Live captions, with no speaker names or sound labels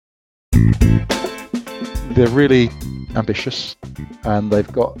They're really ambitious and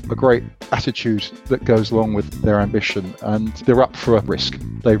they've got a great attitude that goes along with their ambition, and they're up for a risk.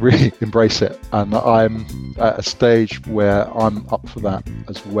 They really embrace it, and I'm at a stage where I'm up for that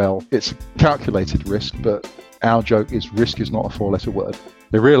as well. It's a calculated risk, but our joke is risk is not a four-letter word.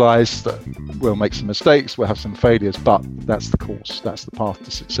 They realise that we'll make some mistakes, we'll have some failures, but that's the course, that's the path to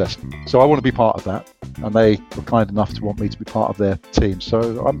success. So I want to be part of that, and they were kind enough to want me to be part of their team.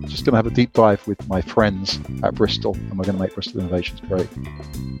 So I'm just going to have a deep dive with my friends at Bristol, and we're going to make Bristol Innovations great.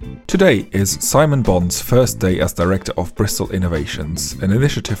 Today is Simon Bond's first day as Director of Bristol Innovations, an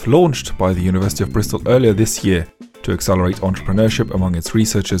initiative launched by the University of Bristol earlier this year to accelerate entrepreneurship among its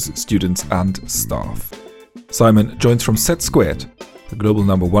researchers, students and staff. Simon joins from Z Squared, the global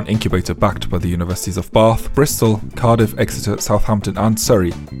 #1 incubator backed by the Universities of Bath, Bristol, Cardiff, Exeter, Southampton and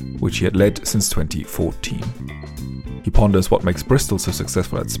Surrey, which he had led since 2014. He ponders what makes Bristol so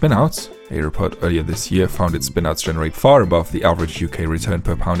successful at spinouts. A report earlier this year found its spinouts generate far above the average UK return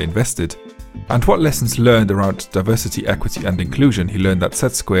per pound invested. And what lessons learned around diversity, equity and inclusion he learned at Z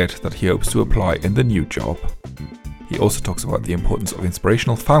Squared that he hopes to apply in the new job. He also talks about the importance of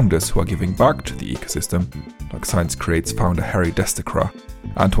inspirational founders who are giving back to the ecosystem, like Science Creates founder Harry Destekra,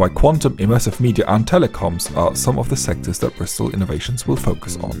 and why quantum, immersive media and telecoms are some of the sectors that Bristol Innovations will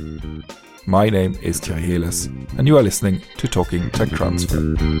focus on. My name is Thierry Heles, and you are listening to Talking Tech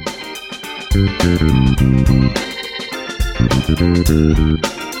Transfer.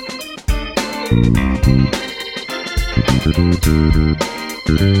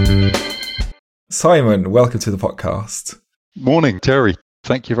 Simon, welcome to the podcast. Morning, Terry.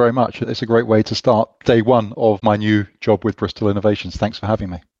 Thank you very much. It's a great way to start day one of my new job with Bristol Innovations. Thanks for having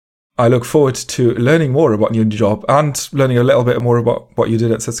me. I look forward to learning more about your new job and learning a little bit more about what you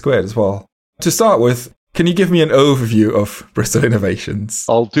did at Z Squared as well. To start with, can you give me an overview of Bristol Innovations?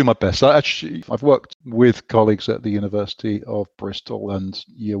 I'll do my best. I've worked with colleagues at the University of Bristol and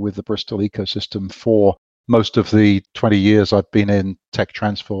with the Bristol ecosystem for most of the 20 years I've been in tech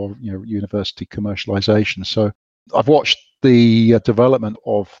transfer, university commercialization. So I've watched the development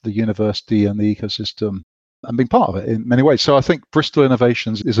of the university and the ecosystem and been part of it in many ways. So I think Bristol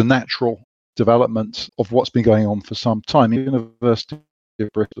Innovations is a natural development of what's been going on for some time. The University of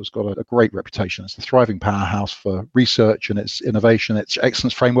Bristol's got a great reputation. It's a thriving powerhouse for research and its innovation, its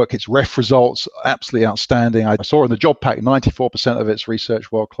excellence framework, its REF results, absolutely outstanding. I saw in the job pack 94% of its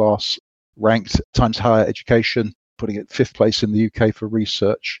research world-class, ranked Times Higher Education, putting it 5th place in the UK for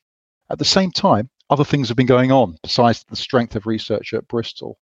research. At the same time, other things have been going on besides the strength of research at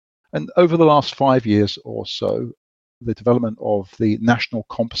Bristol. And over the last 5 years or so, the development of the National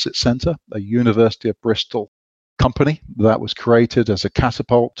Composite Centre, a University of Bristol company that was created as a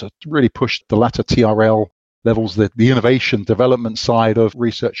catapult to really push the latter TRL levels, the innovation development side of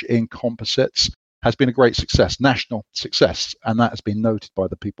research in composites, has been a great success, national success, and that has been noted by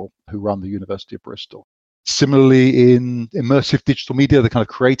the people who run the University of Bristol. Similarly, in immersive digital media, the kind of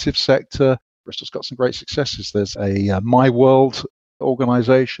creative sector, Bristol's got some great successes. There's a My World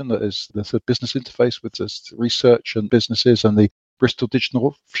organization there's a business interface with this research and businesses, and the Bristol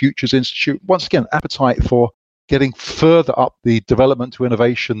Digital Futures Institute. Once again, appetite for getting further up the development to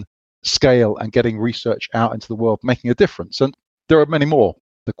innovation scale and getting research out into the world, making a difference. And there are many more.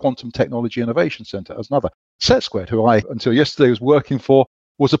 The Quantum Technology Innovation Centre as another. Z Squared, who I, until yesterday, was working for,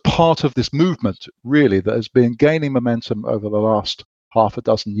 was a part of this movement, really, that has been gaining momentum over the last half a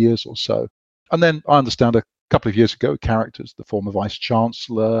dozen years or so. And then I understand a couple of years ago, characters, the former Vice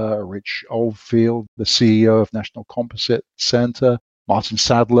Chancellor, Rich Oldfield, the CEO of National Composite Centre, Martin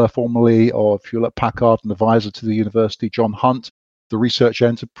Sadler, formerly of Hewlett-Packard, an advisor to the university, John Hunt, the Research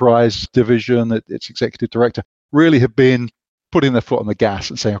Enterprise Division, its executive director, really have been putting their foot on the gas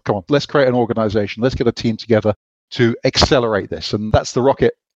and saying, oh, come on, let's create an organization, let's get a team together to accelerate this. And that's the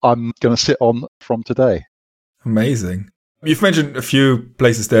rocket I'm going to sit on from today. Amazing. You've mentioned a few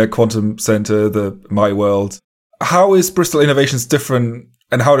places there, Quantum Centre, the My World. How is Bristol Innovations different,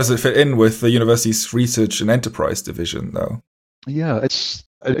 and how does it fit in with the university's Research and Enterprise Division, though? Yeah, it's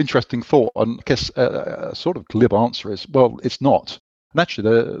an interesting thought. And I guess a sort of glib answer is, well, it's not. And actually,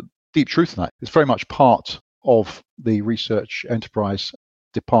 the deep truth in that is very much part of the Research Enterprise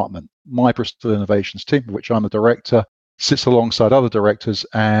Department. My Bristol Innovations team, of which I'm the director, sits alongside other directors,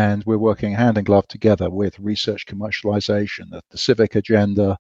 and we're working hand in glove together with research commercialization, the civic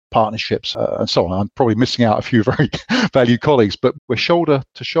agenda, partnerships, and so on. I'm probably missing out a few very valued colleagues, but we're shoulder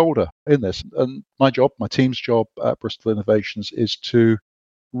to shoulder in this. And my job, my team's job at Bristol Innovations, is to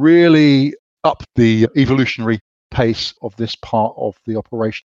really up the evolutionary pace of this part of the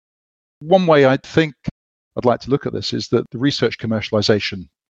operation. One way I think I'd like to look at this is that the research commercialization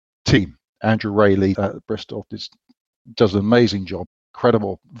team, Andrew Rayleigh at Bristol, does an amazing job,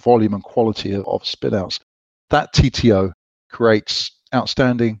 incredible volume and quality of spin-outs. That TTO creates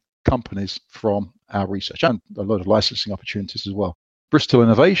outstanding companies from our research and a lot of licensing opportunities as well. Bristol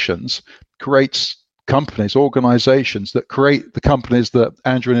Innovations creates companies, organizations that create the companies that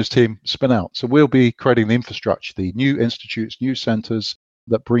Andrew and his team spin out. So we'll be creating the infrastructure, the new institutes, new centers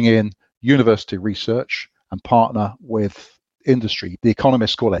that bring in university research and partner with industry. The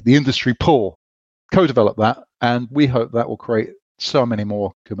economists call it the industry pool. Co-develop that, and we hope that will create so many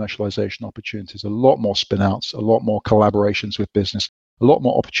more commercialization opportunities, a lot more spin-outs, a lot more collaborations with business, a lot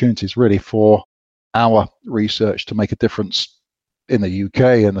more opportunities really for our research to make a difference in the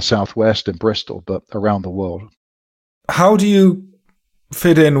UK, in the Southwest, in Bristol, but around the world. How do you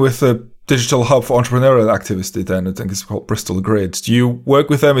fit in with the digital hub for entrepreneurial activity then? I think it's called Bristol Grid. Do you work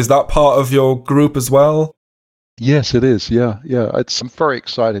with them? Is that part of your group as well? Yes, it is. Yeah. I'm very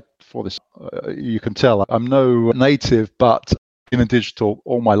excited for this. You can tell I'm no native, but been in digital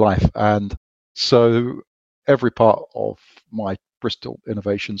all my life. And so every part of my Bristol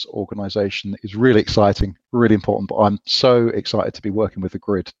Innovations organization is really exciting, really important, but I'm so excited to be working with the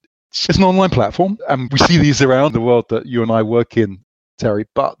Grid. It's an online platform, and we see these around the world that you and I work in, Terry,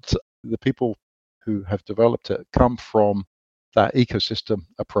 but the people who have developed it come from that ecosystem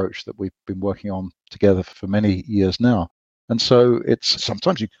approach that we've been working on together for many years now. And so it's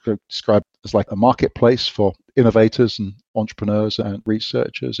sometimes you could describe it as like a marketplace for innovators and entrepreneurs and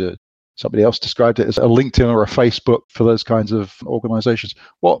researchers. Somebody else described it as a LinkedIn or a Facebook for those kinds of organizations.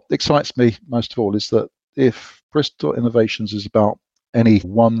 What excites me most of all is that if Bristol Innovations is about any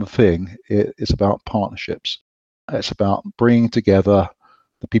one thing, it is about partnerships. It's about bringing together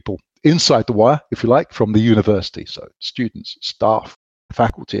the people inside the wire, if you like, from the university. So students, staff,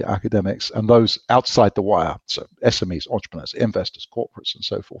 faculty, academics, and those outside the wire. So SMEs, entrepreneurs, investors, corporates, and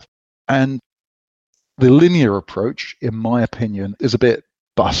so forth. And the linear approach, in my opinion, is a bit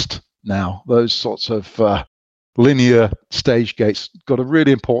bust now. Those sorts of linear stage gates got a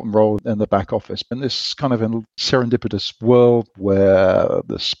really important role in the back office. And this kind of in serendipitous world where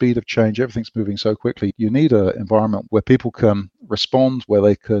the speed of change, everything's moving so quickly, you need an environment where people can respond, where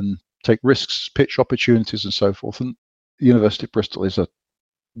they can take risks, pitch opportunities, and so forth. And the University of Bristol is a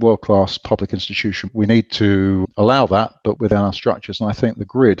world-class public institution. We need to allow that, but within our structures. And I think the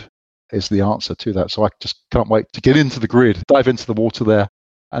Grid is the answer to that. So I just can't wait to get into the Grid, dive into the water there,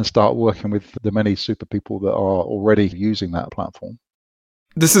 and start working with the many super people that are already using that platform.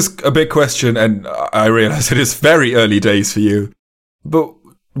 This is a big question, and I realize it is very early days for you. But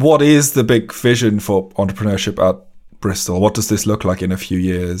what is the big vision for entrepreneurship at Bristol? What does this look like in a few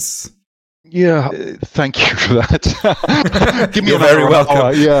years? Yeah, thank you for that. Give me You're very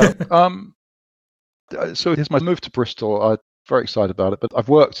welcome. Yeah. So here's my move to Bristol. I'm very excited about it, but I've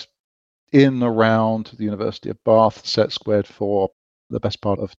worked in around the University of Bath, Set Squared for the best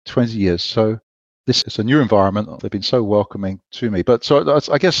part of 20 years. So this is a new environment. They've been so welcoming to me. But so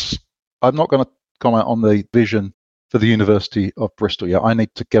I guess I'm not going to comment on the vision for the University of Bristol yet. I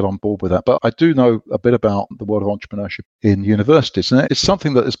need to get on board with that. But I do know a bit about the world of entrepreneurship in universities. And it's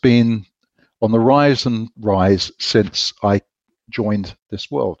something that has been on the rise and rise since I joined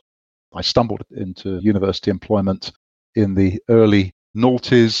this world. I stumbled into university employment in the early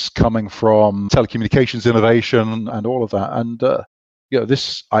noughties, coming from telecommunications innovation and all of that. And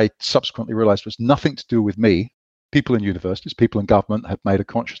this I subsequently realized was nothing to do with me. People in universities, people in government had made a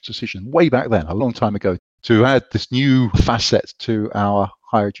conscious decision way back then, a long time ago, to add this new facet to our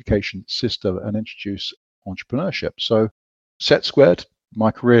higher education system and introduce entrepreneurship. So Set Squared,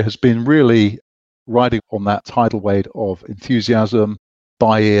 my career has been really riding on that tidal wave of enthusiasm,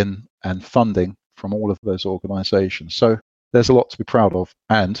 buy-in, and funding from all of those organizations. So there's a lot to be proud of.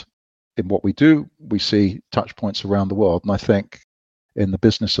 And in what we do, we see touch points around the world. And I think in the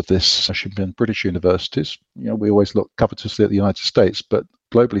business of this, especially in British universities, we always look covetously at the United States, but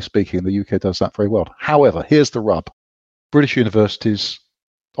globally speaking, the UK does that very well. However, here's the rub. British universities,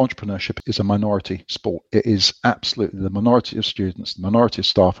 entrepreneurship is a minority sport. It is absolutely the minority of students, the minority of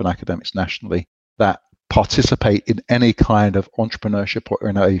staff and academics nationally that participate in any kind of entrepreneurship or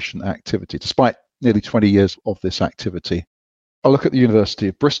innovation activity, despite nearly 20 years of this activity. I look at the University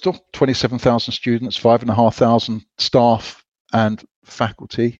of Bristol, 27,000 students, 5,500 staff and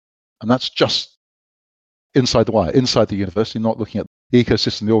faculty, and that's just inside the wire, inside the university, not looking at the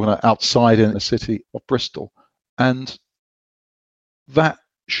ecosystem, the organization outside in the city of Bristol. And that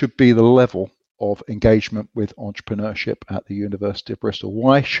should be the level of engagement with entrepreneurship at the University of Bristol.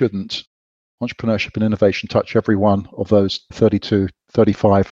 Why shouldn't entrepreneurship and innovation touch every one of those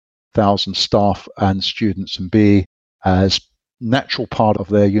 35,000 staff and students and be as natural part of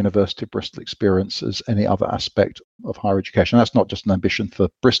their University of Bristol experience as any other aspect of higher education. That's not just an ambition for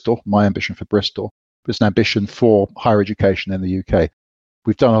Bristol, my ambition for Bristol, but it's an ambition for higher education in the UK.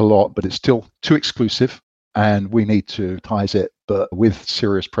 We've done a lot, but it's still too exclusive, and we need to ties it, but with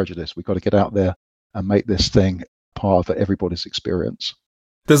serious prejudice. We've got to get out there and make this thing part of everybody's experience.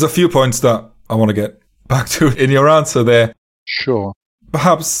 There's a few points that I want to get back to in your answer there. Sure.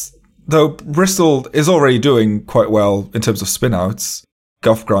 Perhaps, though, Bristol is already doing quite well in terms of spin-outs.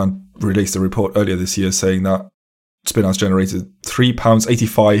 GovGrant released a report earlier this year saying that spin-outs generated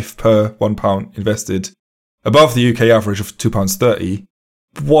 £3.85 per £1 invested, above the UK average of £2.30.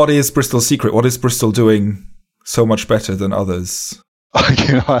 What is Bristol's secret? What is Bristol doing so much better than others?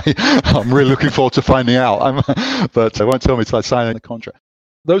 I'm really looking forward to finding out, but I won't tell me until I sign the contract.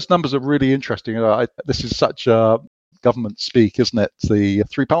 Those numbers are really interesting. This is such government speak, isn't it? The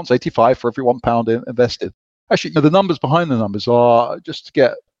 £3.85 for every £1 invested. Actually, the numbers behind the numbers are just to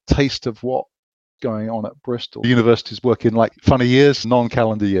get a taste of what's going on at Bristol. The university's working like funny years,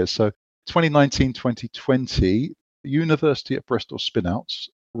 non-calendar years. So 2019-2020, University of Bristol spin-outs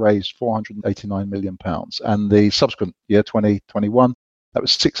raised £489 million. And the subsequent year, 2021, that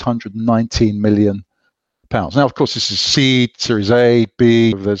was £619 million. Now, of course, this is seed, Series A,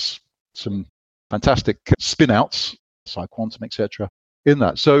 B. There's some fantastic spin-outs, PsiQuantum, etc., in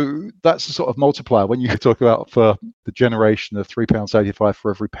that. So that's the sort of multiplier when you talk about for the generation of £3.85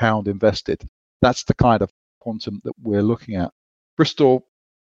 for every pound invested. That's the kind of quantum that we're looking at. Bristol,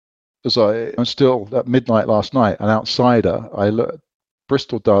 I'm still at midnight last night, an outsider.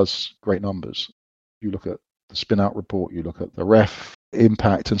 Bristol does great numbers. You look at the spin-out report, you look at the ref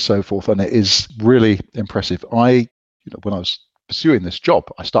impact and so forth, and it is really impressive. When I was pursuing this job,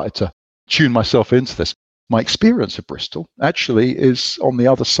 I started to tune myself into this. My experience of Bristol actually is on the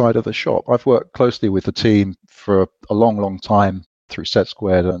other side of the shop. I've worked closely with the team for a long, long time through Set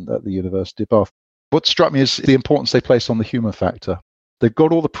Squared and at the University of Bath. What struck me is the importance they place on the human factor. They've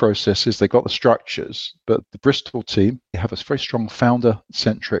got all the processes, they've got the structures, but the Bristol team have a very strong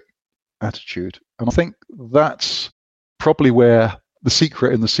founder-centric attitude. And I think that's probably where the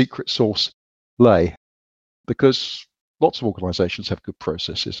secret in the secret sauce lay, because lots of organizations have good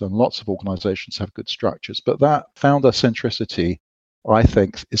processes and lots of organizations have good structures, but that founder centricity, I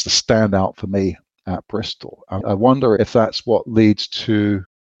think, is the standout for me at Bristol. I wonder if that's what leads to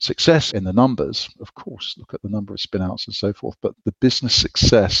success in the numbers. Of course, look at the number of spin-outs and so forth, but the business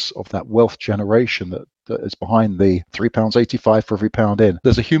success of that wealth generation that is behind the £3.85 for every pound in.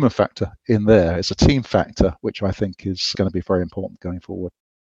 There's a human factor in there. It's a team factor, which I think is going to be very important going forward.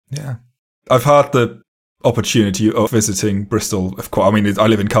 Yeah. I've had the opportunity of visiting Bristol. I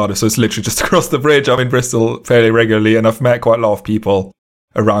live in Cardiff, so it's literally just across the bridge. I'm in Bristol fairly regularly, and I've met quite a lot of people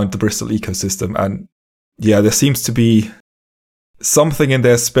around the Bristol ecosystem. And yeah, there seems to be something in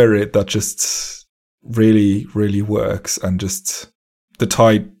their spirit that just really, really works, and just the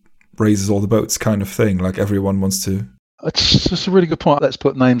tide raises all the boats kind of thing. Like everyone wants to. It's a really good point. Let's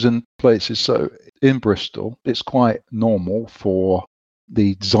put names in places. So in Bristol, it's quite normal for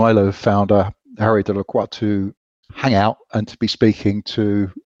the Xylo founder, Harry Delacroix, to hang out and to be speaking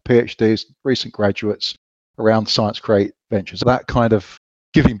to PhDs, recent graduates around Science Create Ventures. That kind of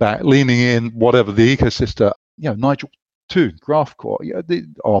giving back, leaning in, whatever the ecosystem. Nigel Toon, GraphCore, they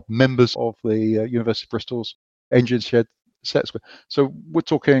are members of the University of Bristol's Engine Shed Set Square. So we're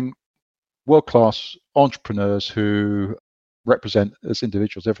talking world-class entrepreneurs who represent as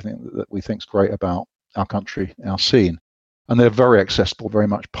individuals everything that we think is great about our country, our scene. And they're very accessible, very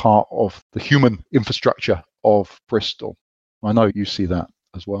much part of the human infrastructure of Bristol. I know you see that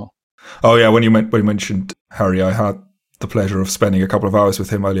as well. Oh yeah, when you mentioned Harry, I had the pleasure of spending a couple of hours with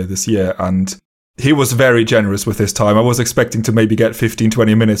him earlier this year, and he was very generous with his time. I was expecting to maybe get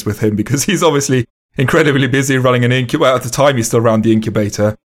 15-20 minutes with him, because he's obviously incredibly busy running an incubator. At the time, he still ran the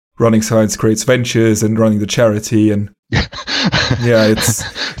incubator, running Science Creates Ventures and running the charity. And yeah, it's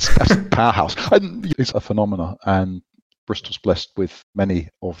a powerhouse. And it's a phenomenon, and Bristol's blessed with many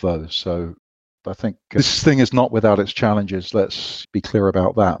of those. So I think this thing is not without its challenges. Let's be clear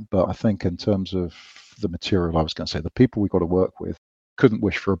about that. But I think in terms of the material, I was going to say, the people we've got to work with, couldn't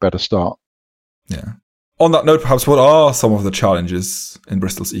wish for a better start. Yeah. On that note, perhaps, what are some of the challenges in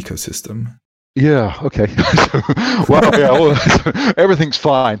Bristol's ecosystem? Yeah, okay. Everything's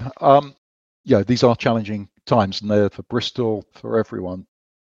fine. These are challenging times, and they're for Bristol, for everyone.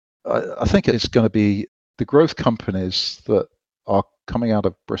 I think it's going to be the growth companies that are coming out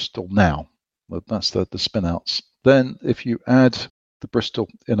of Bristol now. That's the spin-outs. Then if you add the Bristol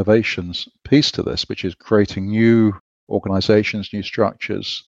Innovations piece to this, which is creating new organizations, new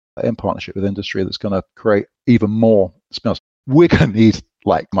structures, in partnership with industry, that's going to create even more spin-outs. we're going to need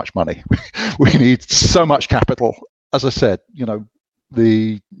like much money. We need so much capital. As I said,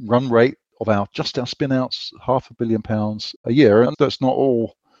 the run rate of our spin outs, £500 million a year, and that's not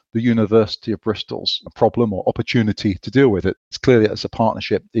all the University of Bristol's problem or opportunity to deal with it. It's clearly as a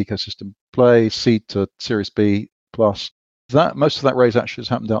partnership ecosystem play, seed to Series B plus. That most of that raise actually has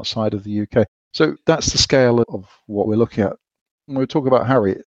happened outside of the UK. So that's the scale of what we're looking at. When we talk about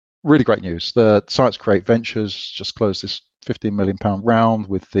Harry, really great news. The Science Create Ventures just closed this £15 million round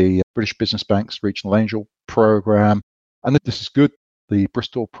with the British Business Bank's Regional Angel Programme. And this is good. The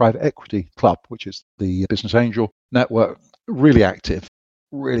Bristol Private Equity Club, which is the business angel network, really active,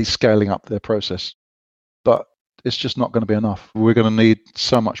 really scaling up their process. But it's just not going to be enough. We're going to need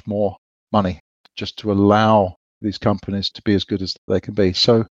so much more money just to allow these companies to be as good as they can be.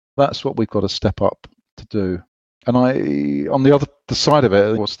 So that's what we've got to step up to do. And on the side of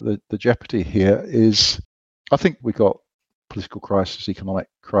it, what's the jeopardy here is, I think we got political crisis, economic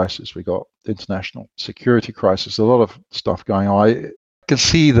crisis, we got international security crisis, a lot of stuff going on. I can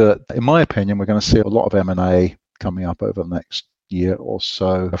see that, in my opinion, we're going to see a lot of M&A coming up over the next year or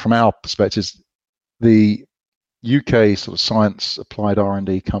so. From our perspective, the UK sort of science applied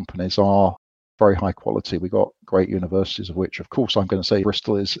R&D companies are very high quality. We've got great universities, of which, of course, I'm going to say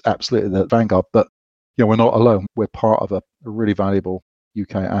Bristol is absolutely the vanguard, but we're not alone. We're part of a really valuable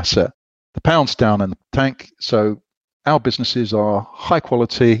UK asset. The pound's down in the tank, so our businesses are high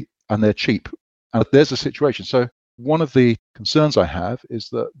quality and they're cheap. And there's a situation. So one of the concerns I have is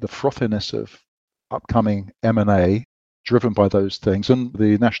that the frothiness of upcoming M&A driven by those things, and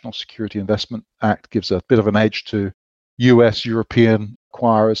the National Security Investment Act gives a bit of an edge to US, European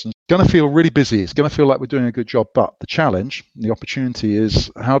acquirers, and it's going to feel really busy. It's going to feel like we're doing a good job. But the challenge, the opportunity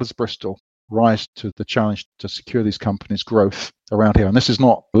is, how does Bristol rise to the challenge to secure these companies' growth around here? And this is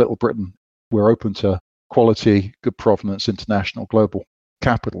not Little Britain. We're open to quality, good provenance, international, global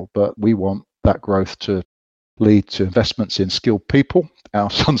capital, but we want that growth to lead to investments in skilled people, our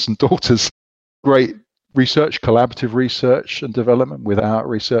sons and daughters, great research, collaborative research and development with our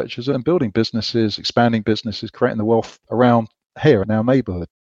researchers, and building businesses, expanding businesses, creating the wealth around here in our neighbourhood.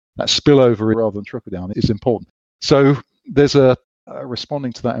 That spillover rather than trickle down is important. So there's a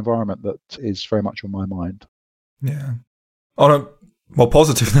responding to that environment that is very much on my mind. Yeah. On a more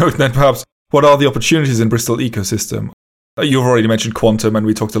positive note then, perhaps, what are the opportunities in Bristol ecosystem? You've already mentioned quantum, and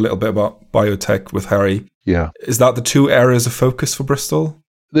we talked a little bit about biotech with Harry. Yeah. Is that the two areas of focus for Bristol?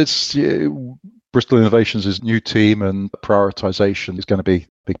 Bristol Innovations' new team and prioritization is going to be a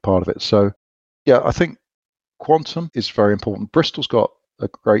big part of it. So, yeah, I think quantum is very important. Bristol's got a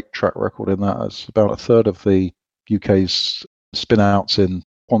great track record in that. As about a third of the UK's spin-outs in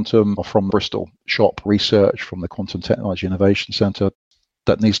quantum are from Bristol Shop research, from the Quantum Technology Innovation Centre.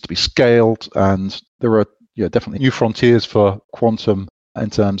 That needs to be scaled, and there are definitely new frontiers for quantum in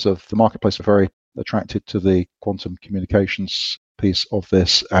terms of the marketplace are very attracted to the quantum communications piece of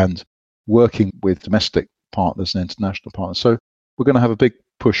this and working with domestic partners and international partners. So we're going to have a big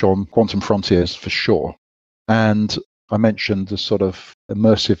push on quantum frontiers for sure. And I mentioned the sort of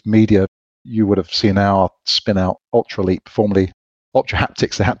immersive media. You would have seen our spin out Ultraleap, formerly Ultra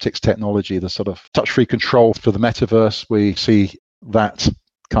Haptics, the haptics technology, the sort of touch-free control for the metaverse. We see that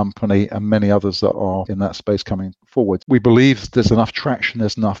company and many others that are in that space coming forward. We believe there's enough traction,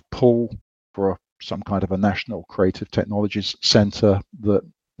 there's enough pull for some kind of a national creative technologies centre that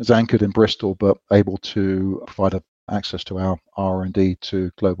is anchored in Bristol, but able to provide access to our R&D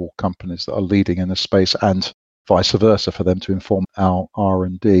to global companies that are leading in this space, and vice versa for them to inform our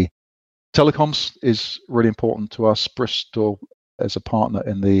R&D. Telecoms is really important to us. Bristol is a partner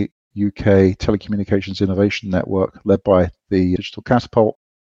in the UK Telecommunications Innovation Network led by the Digital Catapult,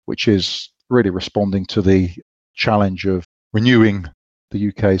 which is really responding to the challenge of renewing the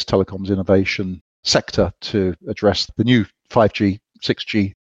UK's telecoms innovation sector to address the new 5G,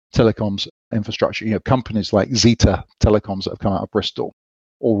 6G telecoms infrastructure. Companies like Zeta Telecoms that have come out of Bristol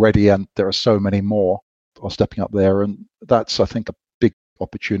already, and there are so many more, are stepping up there. And that's, I think, a big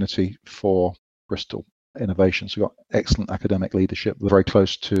opportunity for Bristol Innovations. We've got excellent academic leadership. We're very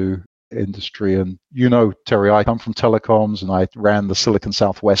close to industry. And Terry, I come from telecoms and I ran the Silicon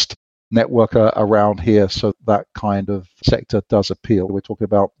Southwest network around here. So that kind of sector does appeal. We're talking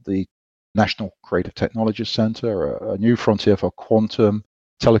about the National Creative Technologies Centre, a new frontier for quantum,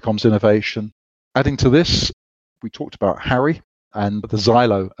 telecoms innovation. Adding to this, we talked about Harry and the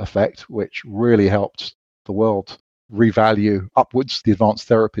Xylo effect, which really helped the world revalue upwards the advanced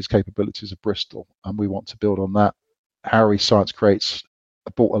therapies capabilities of Bristol. And we want to build on that. Harry Science Creates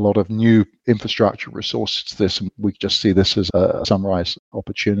brought a lot of new infrastructure resources to this, and we just see this as a sunrise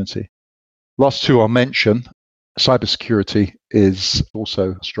opportunity. Last two I'll mention. Cybersecurity is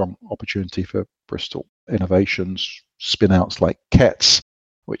also a strong opportunity for Bristol Innovations. Spin-outs like KETS,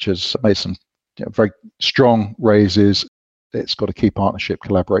 which has made some very strong raises. It's got a key partnership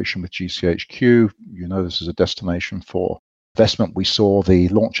collaboration with GCHQ. This is a destination for investment. We saw the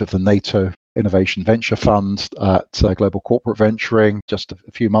launch of the NATO Innovation Venture Fund at Global Corporate Venturing just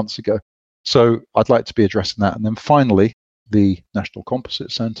a few months ago. So I'd like to be addressing that. And then finally, the National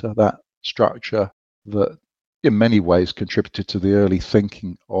Composite Centre, that structure that in many ways contributed to the early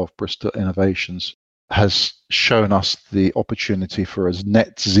thinking of Bristol Innovations, has shown us the opportunity for a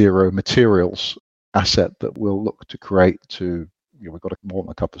net zero materials asset that we'll look to create we've got more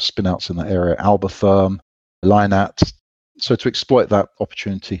than a couple of spin-outs in that area, Albatherm, Linat. So to exploit that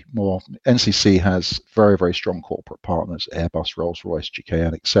opportunity more, NCC has very, very strong corporate partners, Airbus, Rolls-Royce,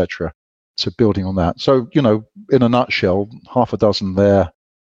 GKN, etc. So building on that. So, in a nutshell, half a dozen there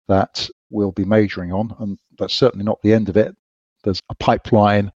that we'll be majoring on, and that's certainly not the end of it. There's a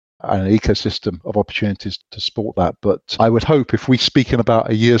pipeline and an ecosystem of opportunities to support that. But I would hope if we speak in about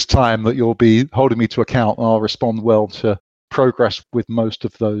a year's time that you'll be holding me to account and I'll respond well to progress with most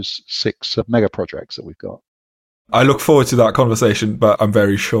of those 6 mega projects that we've got. I look forward to that conversation, but I'm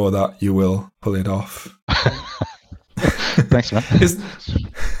very sure that you will pull it off. Thanks, man.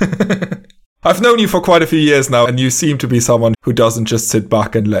 I've known you for quite a few years now, and you seem to be someone who doesn't just sit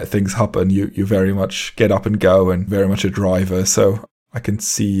back and let things happen. You very much get up and go and very much a driver. So I can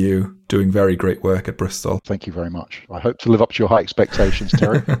see you doing very great work at Bristol. Thank you very much. I hope to live up to your high expectations,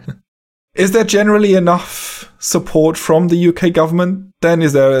 Terry. Is there generally enough support from the UK government then?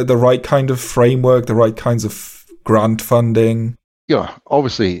 Is there the right kind of framework, the right kinds of grant funding? Yeah,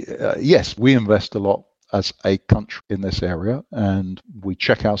 obviously, yes, we invest a lot as a country in this area, and we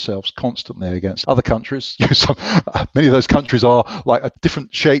check ourselves constantly against other countries. Many of those countries are like a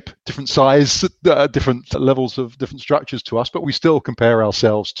different shape, different size, different levels of different structures to us, but we still compare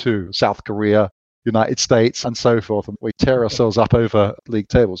ourselves to South Korea, United States, and so forth, and we tear ourselves up over league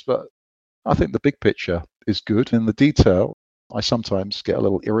tables. But I think the big picture is good. In the detail, I sometimes get a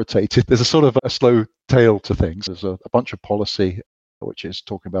little irritated. There's a sort of a slow tail to things. There's a bunch of policy which is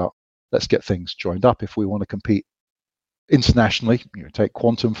talking about let's get things joined up if we want to compete internationally. Take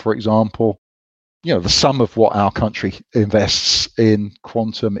quantum, for example. The sum of what our country invests in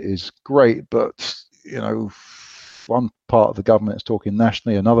quantum is great, but, one part of the government is talking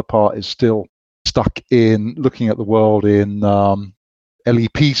nationally, another part is still stuck in looking at the world in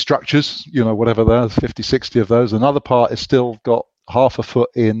LEP structures, whatever there's 50, 60 of those. Another part is still got half a foot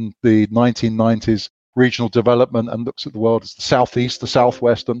in the 1990s regional development and looks at the world as the southeast, the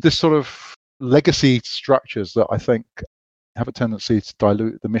southwest, and this sort of legacy structures that I think have a tendency to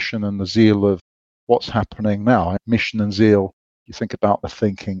dilute the mission and the zeal of what's happening now. Mission and zeal, you think about the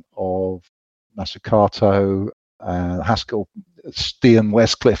thinking of Mazzucato, Haskell, Stian,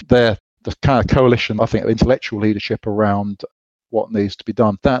 Westcliffe, they're the kind of coalition, I think, of intellectual leadership around what needs to be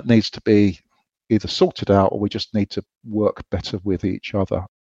done. That needs to be either sorted out or we just need to work better with each other.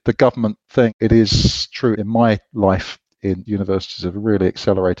 The government thing, it is true in my life in universities have really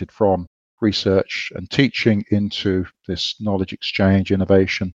accelerated from research and teaching into this knowledge exchange,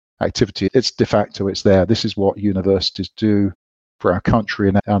 innovation activity. It's de facto, it's there. This is what universities do for our country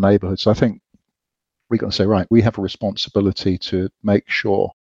and our neighborhoods. So I think we've got to say, right, we have a responsibility to make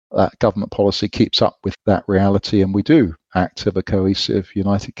sure that government policy keeps up with that reality, and we do act as a cohesive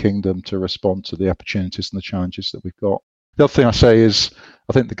United Kingdom to respond to the opportunities and the challenges that we've got. The other thing I say is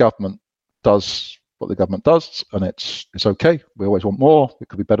I think the government does what the government does, and it's okay. We always want more. It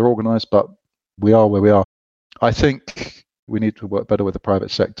could be better organized, but we are where we are. I think we need to work better with the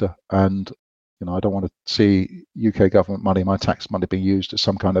private sector, and I don't want to see UK government money, my tax money, being used as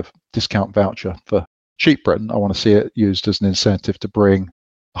some kind of discount voucher for cheap Britain. I want to see it used as an incentive to bring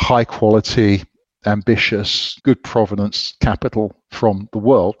high quality, ambitious, good provenance capital from the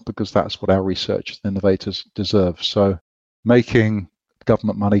world, because that's what our researchers and innovators deserve. So making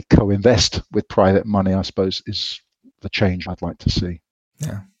government money co-invest with private money, I suppose, is the change I'd like to see.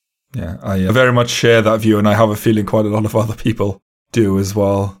 Yeah, I very much share that view, and I have a feeling quite a lot of other people do as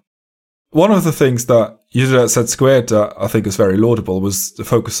well. One of the things that you did at Z Squared that I think is very laudable was the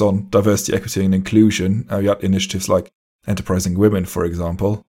focus on diversity, equity and inclusion. You had initiatives like Enterprising Women, for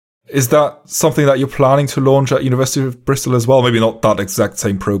example. Is that something that you're planning to launch at University of Bristol as well? Maybe not that exact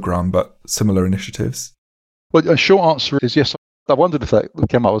same program, but similar initiatives? Well, a short answer is yes. I wondered if that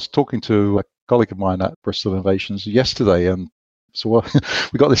came up. I was talking to a colleague of mine at Bristol Innovations yesterday, and so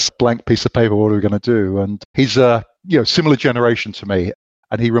we got this blank piece of paper. What are we going to do? And he's a similar generation to me,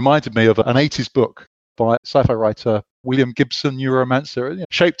 and he reminded me of an 80s book by sci-fi writer William Gibson Neuromancer,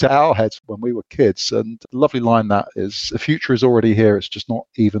 shaped our heads when we were kids. And the lovely line that is, the future is already here, it's just not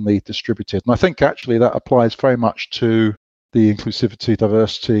evenly distributed. And I think actually that applies very much to the inclusivity,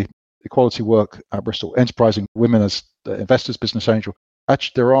 diversity, equality work at Bristol, enterprising women as investors, business angel.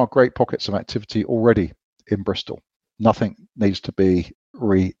 Actually, there are great pockets of activity already in Bristol. Nothing needs to be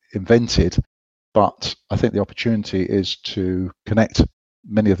reinvented, but I think the opportunity is to connect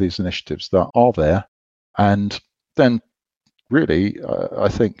many of these initiatives that are there. And then really, I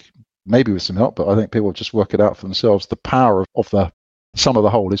think maybe with some help, but I think people will just work it out for themselves. The power of the sum of the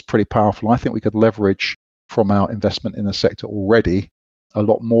whole is pretty powerful. I think we could leverage from our investment in the sector already a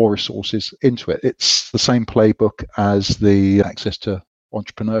lot more resources into it. It's the same playbook as the access to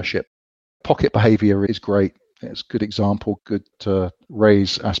entrepreneurship. Pocket behavior is great. It's a good example, good to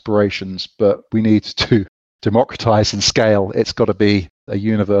raise aspirations, but we need to democratize and scale. It's got to be a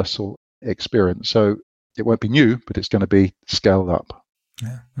universal experience. So it won't be new, but it's going to be scaled up.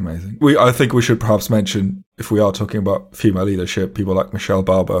 Yeah, amazing. I think we should perhaps mention, if we are talking about female leadership, people like Michelle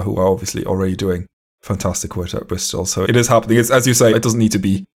Barber, who are obviously already doing fantastic work at Bristol. So it is happening. It's, as you say, it doesn't need to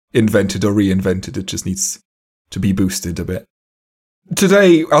be invented or reinvented. It just needs to be boosted a bit.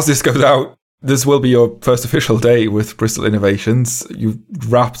 Today, as this goes out, this will be your first official day with Bristol Innovations. You've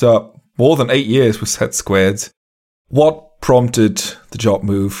wrapped up more than 8 years with Set Squared. What prompted the job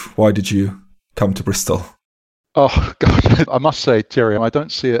move? Why did you come to Bristol? Oh, God, I must say, Thierry, I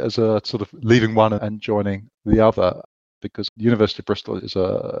don't see it as a sort of leaving one and joining the other, because the University of Bristol is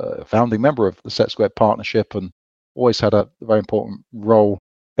a founding member of the Set Squared Partnership and always had a very important role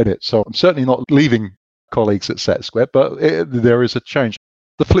in it. So I'm certainly not leaving colleagues at Set Squared, but there is a change.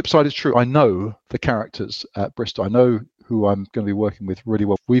 The flip side is true. I know the characters at Bristol. I know who I'm going to be working with really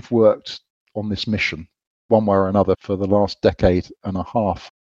well. We've worked on this mission one way or another for the last decade and a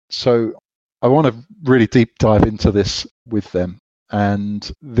half. So I want to really deep dive into this with them. And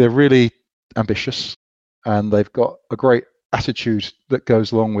they're really ambitious and they've got a great attitude that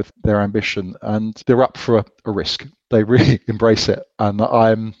goes along with their ambition. And they're up for a risk. They really embrace it. And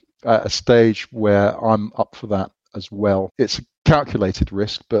I'm at a stage where I'm up for that as well. It's a calculated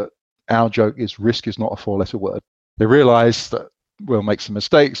risk, but our joke is risk is not a four-letter word. They realize that we'll make some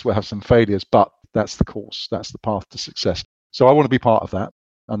mistakes, we'll have some failures, but that's the course, that's the path to success. So I want to be part of that,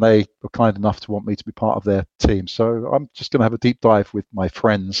 and they were kind enough to want me to be part of their team. So I'm just going to have a deep dive with my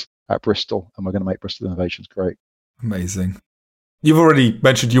friends at Bristol, and we're going to make Bristol Innovations great. Amazing. You've already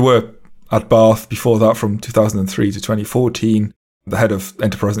mentioned you were at Bath before that, from 2003 to 2014, the head of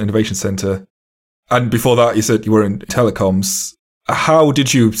Enterprise and Innovation Centre. And before that, you said you were in telecoms. How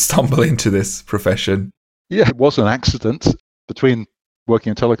did you stumble into this profession? Yeah, it was an accident. Between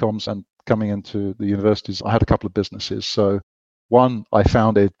working in telecoms and coming into the universities, I had a couple of businesses. So one I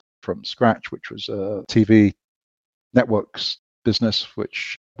founded from scratch, which was a TV networks business,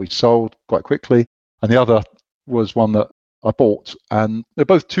 which we sold quite quickly. And the other was one that I bought. And they're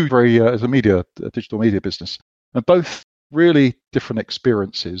both two very, as a digital media business, and both really different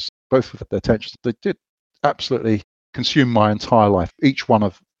experiences, both with their attention. They did absolutely consume my entire life, each one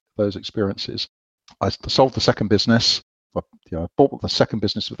of those experiences. I sold the second business. I bought the second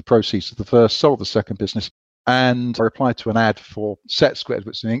business with the proceeds of the first, sold the second business, and I replied to an ad for Set Squared,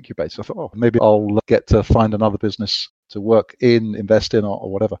 which is an incubator. So I thought, maybe I'll get to find another business to work in, invest in, or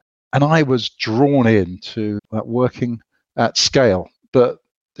whatever. And I was drawn into working at scale, but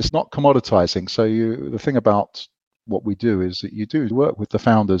it's not commoditizing. So the thing about what we do is that you do work with the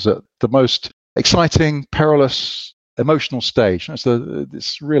founders at the most exciting, perilous, emotional stage.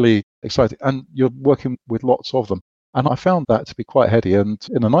 It's really exciting, and you're working with lots of them. And I found that to be quite heady and,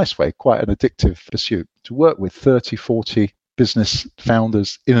 in a nice way, quite an addictive pursuit. To work with 30, 40 business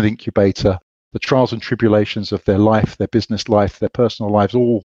founders in an incubator, the trials and tribulations of their life, their business life, their personal lives,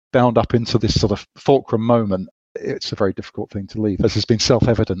 all bound up into this sort of fulcrum moment. It's a very difficult thing to leave, as has been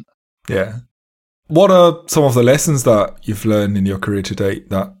self-evident. Yeah. What are some of the lessons that you've learned in your career to date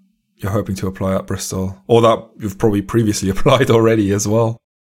that you're hoping to apply at Bristol, or that you've probably previously applied already as well?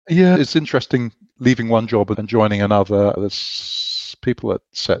 Yeah, it's interesting leaving one job and joining another. There's people at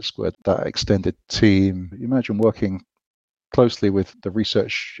Set Squared, that extended team. You imagine working closely with the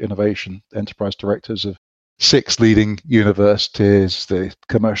research innovation enterprise directors of 6 leading universities, the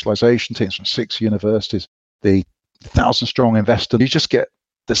commercialization teams from 6 universities, the 1,000-strong investor. You just get,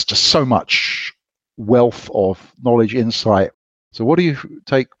 there's just so much wealth of knowledge, insight. So what do you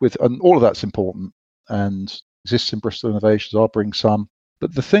take with, and all of that's important and exists in Bristol Innovations. I'll bring some.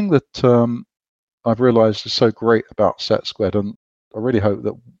 But the thing that I've realized is so great about Set Squared, and I really hope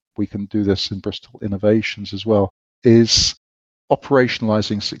that we can do this in Bristol Innovations as well, is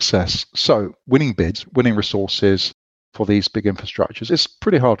operationalizing success. So winning bids, winning resources, for these big infrastructures. It's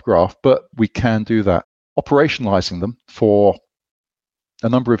pretty hard graft, but we can do that. Operationalizing them for a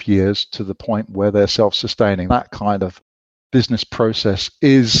number of years to the point where they're self-sustaining, that kind of business process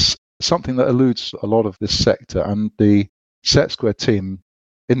is something that eludes a lot of this sector. And the SETsquared team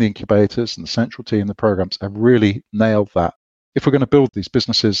in the incubators and the central team, the programs, have really nailed that. If we're going to build these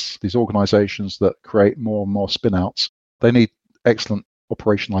businesses, these organizations that create more and more spin-outs, they need excellent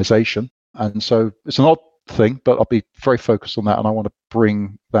operationalization. And so it's an odd thing, but I'll be very focused on that, and I want to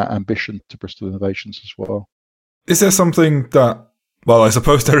bring that ambition to Bristol Innovations as well. Is there something that, well, I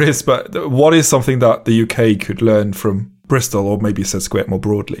suppose there is, but what is something that the UK could learn from Bristol, or maybe SETsquared more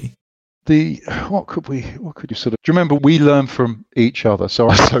broadly? What could you sort of, do you remember we learn from each other? So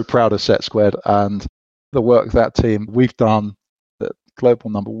I'm so proud of SETsquared and the work that team, we've done, the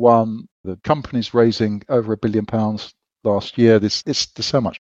global number one, the company's raising over £1 billion last year. There's so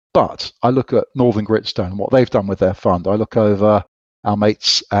much. But I look at Northern Gritstone, what they've done with their fund. I look over our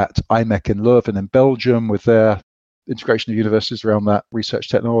mates at IMEC in Leuven in Belgium with their integration of universities around that research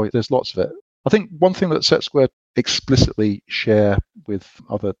technology. There's lots of it. I think one thing that SETsquared explicitly share with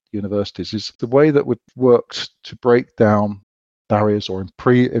other universities is the way that we've worked to break down barriers or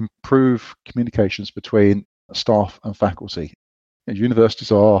improve communications between staff and faculty. And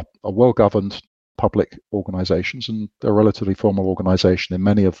universities are well-governed public organizations, and they're a relatively formal organization in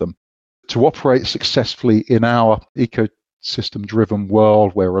many of them. To operate successfully in our ecosystem-driven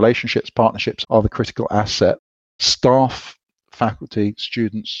world where relationships, partnerships are the critical asset, staff, faculty,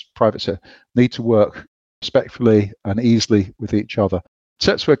 students, private sector need to work respectfully and easily with each other.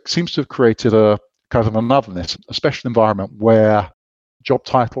 SETsquared seems to have created a kind of an otherness, a special environment where job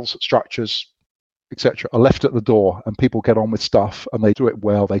titles, structures, etc. are left at the door and people get on with stuff and they do it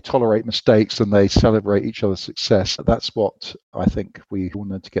well, they tolerate mistakes and they celebrate each other's success. That's what I think we all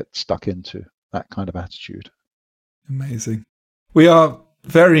need to get stuck into, that kind of attitude. Amazing. We are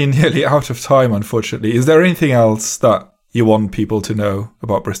very nearly out of time, unfortunately. Is there anything else that you want people to know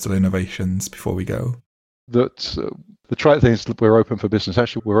about Bristol Innovations before we go? That the trite thing is that we're open for business.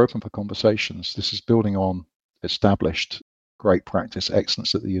 Actually, we're open for conversations. This is building on established great practice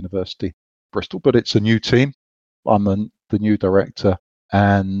excellence at the University Bristol, but it's a new team. I'm the new director,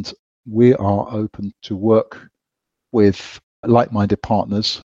 and we are open to work with like-minded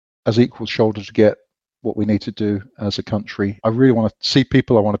partners as equal shoulder to get what we need to do as a country. I really want to see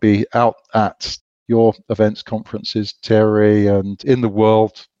people. I want to be out at your events, conferences, Terry, and in the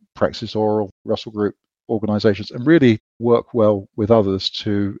world, Praxis Oral, Russell Group organizations, and really work well with others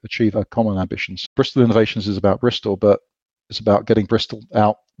to achieve our common ambitions. Bristol Innovations is about Bristol, but it's about getting Bristol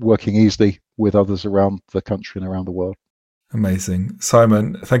out, working easily with others around the country and around the world. Amazing.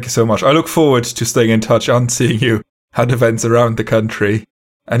 Simon, thank you so much. I look forward to staying in touch and seeing you at events around the country.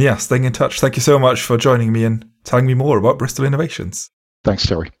 And yeah, staying in touch. Thank you so much for joining me and telling me more about Bristol Innovations. Thanks,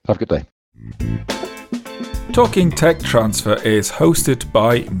 Terry. Have a good day. Talking Tech Transfer is hosted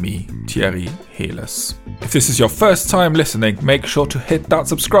by me, Thierry Heles. If this is your first time listening, make sure to hit that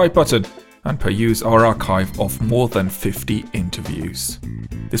subscribe button and peruse our archive of more than 50 interviews.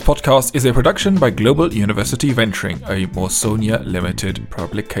 This podcast is a production by Global University Venturing, a Morsonia Limited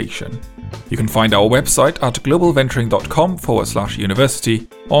publication. You can find our website at globalventuring.com/university,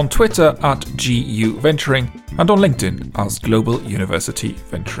 on Twitter at GU Venturing, and on LinkedIn as Global University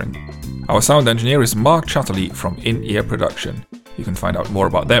Venturing. Our sound engineer is Mark Chatterley from In-Ear Production. You can find out more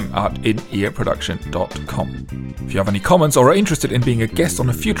about them at inearproduction.com. If you have any comments or are interested in being a guest on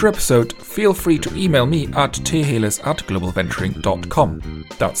a future episode, feel free to email me at theles@globalventuring.com.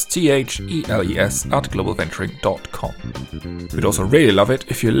 That's THELES@globalventuring.com. We'd also really love it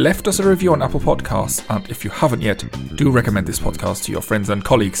if you left us a review on Apple Podcasts, and if you haven't yet, do recommend this podcast to your friends and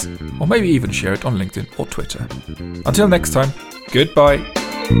colleagues, or maybe even share it on LinkedIn or Twitter. Until next time, goodbye.